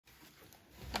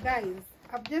Guys,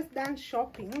 I've just done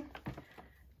shopping.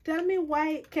 Tell me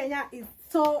why Kenya is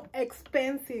so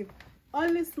expensive.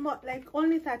 Only small, like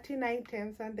only 13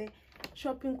 items, and the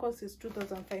shopping cost is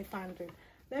 2,500.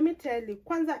 Let me tell you,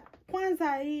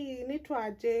 kwanza hii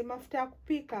inaitwaje, mafuta ya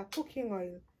kupika, cooking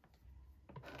oil.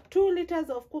 2 liters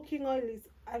of cooking oil is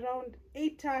around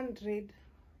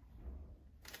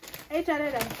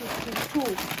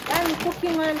 852. And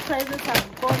cooking oil prices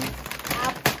have gone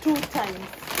up 2 times.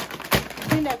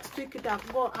 The next week it will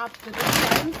go up 3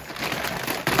 times.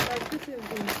 Like, this is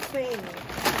insane.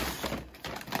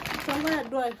 So I'm gonna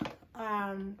do a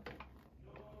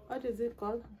what is it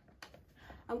called?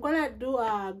 I'm gonna do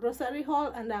a grocery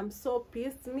haul, and I'm so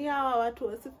pissed. Me hawa watu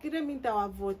wasifikire mimi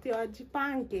nitawavote,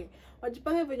 wajipange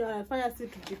venye wanafanya, si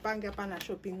tujipange hapa na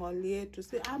shopping haul yetu.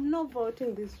 See, I'm not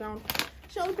voting this round.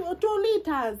 Show 2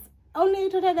 liters only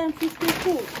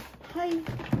 852. Hai,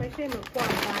 maisha imekuwa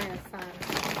mbaya sana.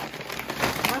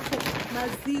 Hapo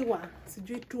maziwa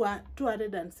sijui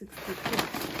 262.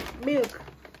 Milk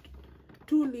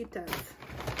 2 liters.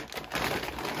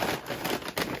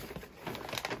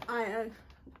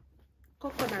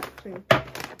 Coconut cream.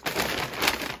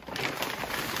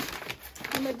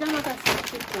 Nimejama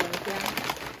kasi kuongea.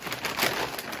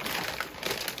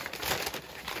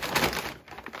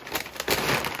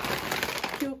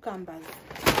 Cucumbers.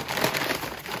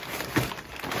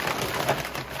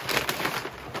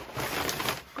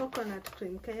 Coconut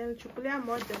cream. Kaya nichukulia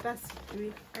moja, hata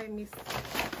sijui. I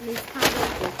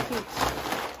mishandled the kit.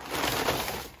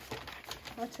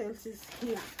 What else is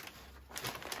here?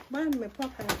 Bwana nimepoa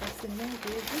karatasi mingi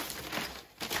hivi.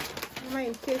 Kama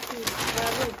in case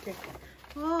ibarike.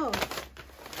 Oh,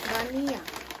 dania,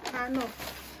 kano,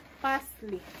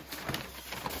 parsley.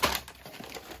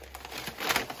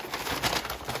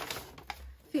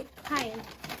 Thyme.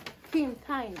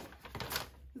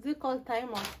 Is it called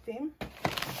thyme or thyme?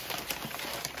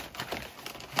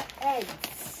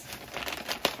 Eggs.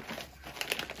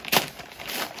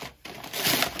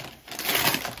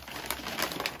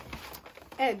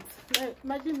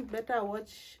 Imagine better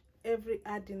watch every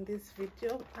ad in this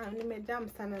video. Nimejam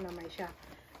sana na maisha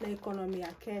na economy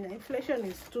ya Kenya. Inflation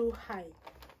is too high.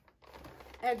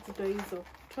 Eggs do hizo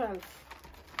 12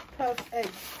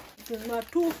 eggs na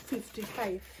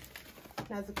 255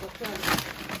 na ziko 12.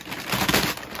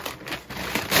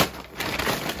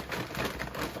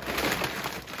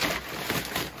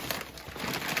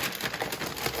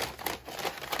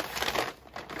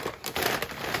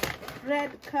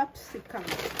 Red capsicum.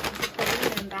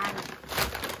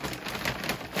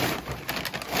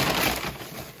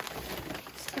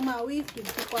 Sukuma wiki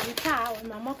kwa mtaa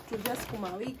wameamua kutuuzia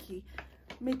sukuma wiki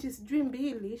miti sijui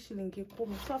 2 shilingi 10.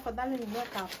 So afadhali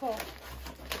nimeweka hapo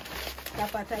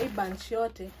tapata hii bunch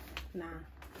yote na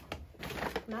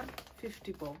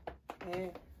 50 bob.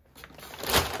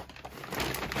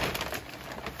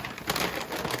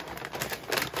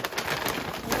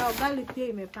 Na ugali pia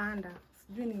imepanda.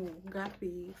 Sijui ni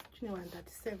ngapi, sijui ni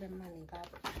 137 mani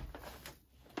ngapi.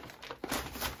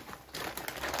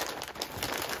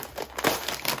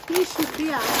 Tissue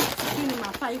pia, sijui ni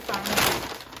 500.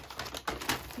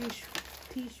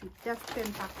 Tissue, just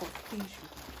 10 pack of tissue.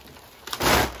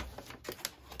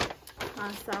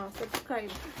 Sawa,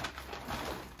 subscribe.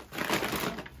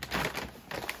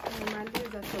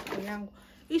 Nimaliza shopping yangu.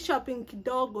 Hii shopping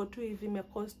kidogo tu hivi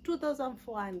imecost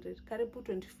 2,400, karibu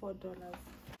 $24.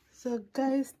 So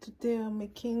guys, today I'm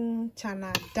making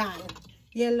chana dal,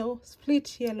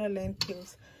 split yellow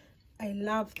lentils. I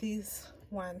love this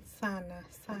one sana.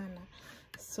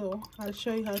 So I'll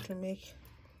show you how to make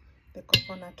the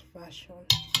coconut version.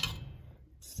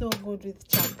 So good with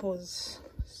chapos.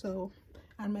 So,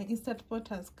 and my instant pot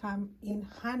has come in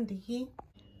handy.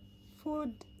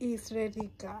 Food is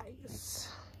ready, guys.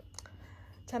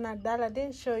 Chana dal, I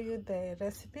didn't show you the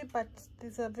recipe, but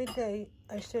there's a video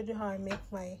I showed you how I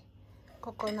make my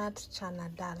coconut chana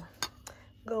dal.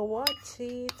 Go watch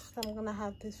it. So I'm gonna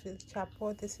have this with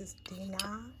chapo. This is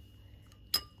dinner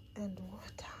and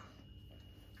water.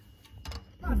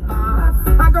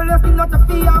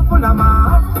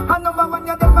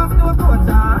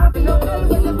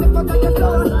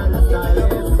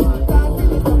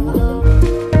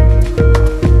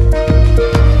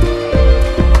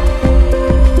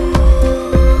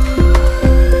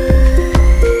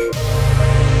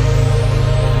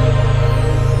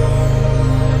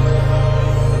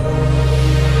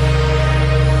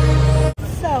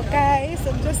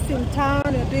 In town,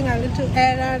 we're doing a little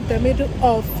errand, the middle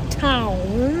of town.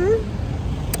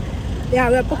 Yeah,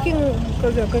 we're booking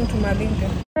because we're going to Malindi.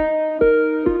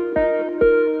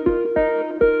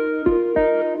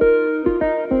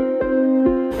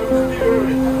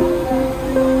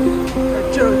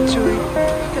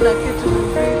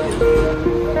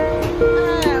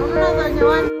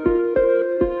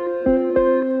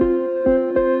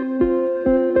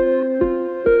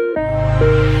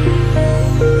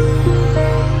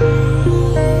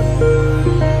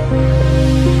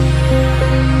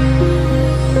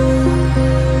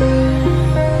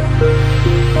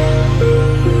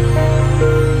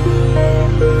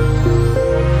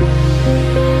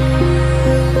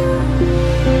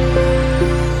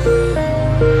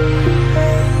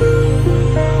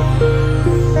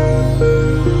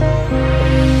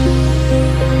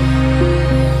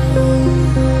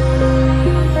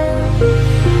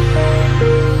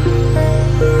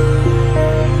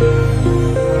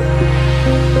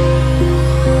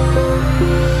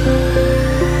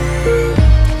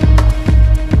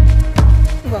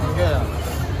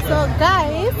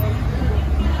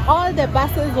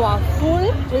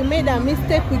 we made a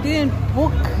mistake. We didn't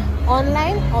book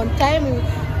online on time,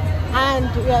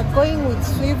 and we are going with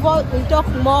swivel. We'll talk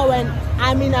more when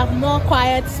I'm in a more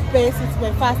quiet space. It's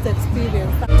my first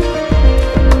experience.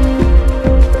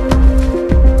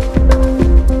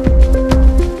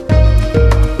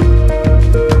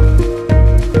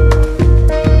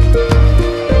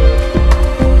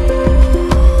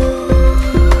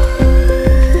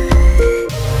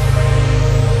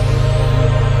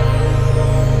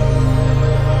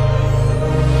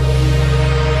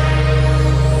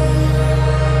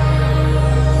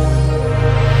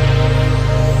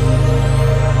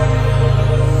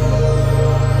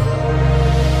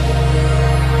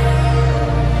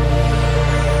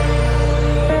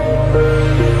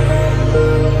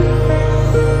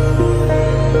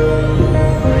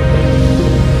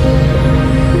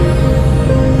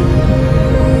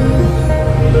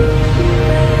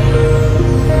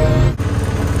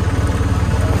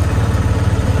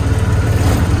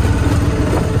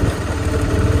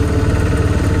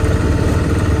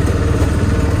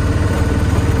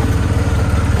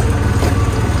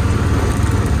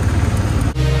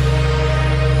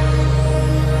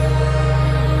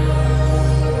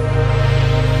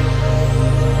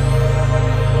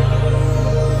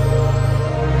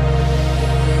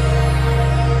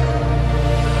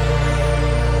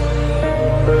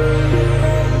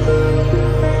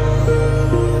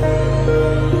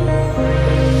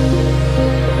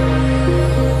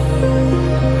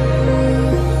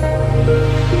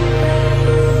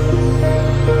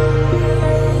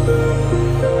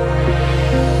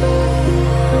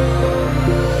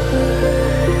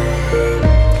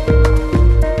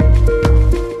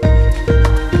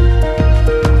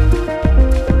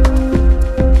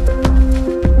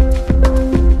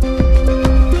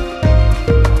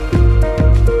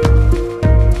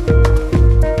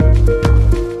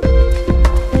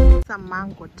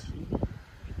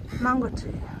 Mango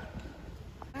tree.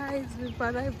 Guys, we've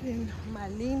arrived in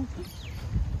Malindi.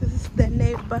 This is the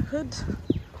neighborhood.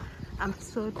 I'm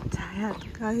so tired,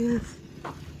 guys.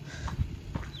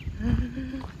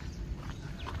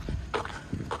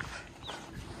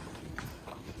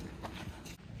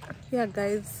 Yeah,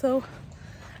 guys, so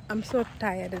I'm so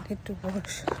tired. I need to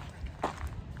wash.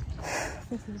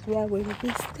 This is where we will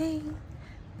be staying.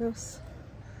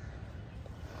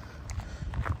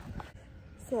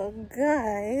 So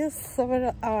guys,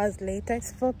 several hours later,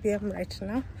 it's 4 p.m. right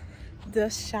now.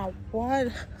 Just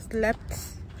showered, slept,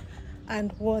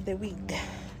 and wore the wig.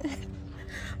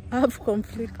 I have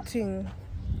conflicting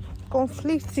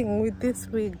with this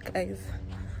wig, guys,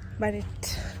 but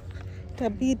it's a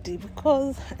bit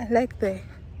because I like the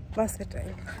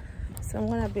versatile. So I'm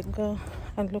gonna go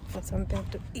and look for something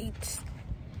to eat.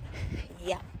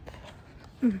 Yep.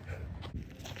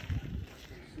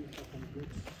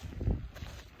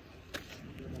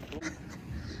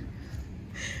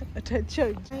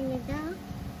 Attention.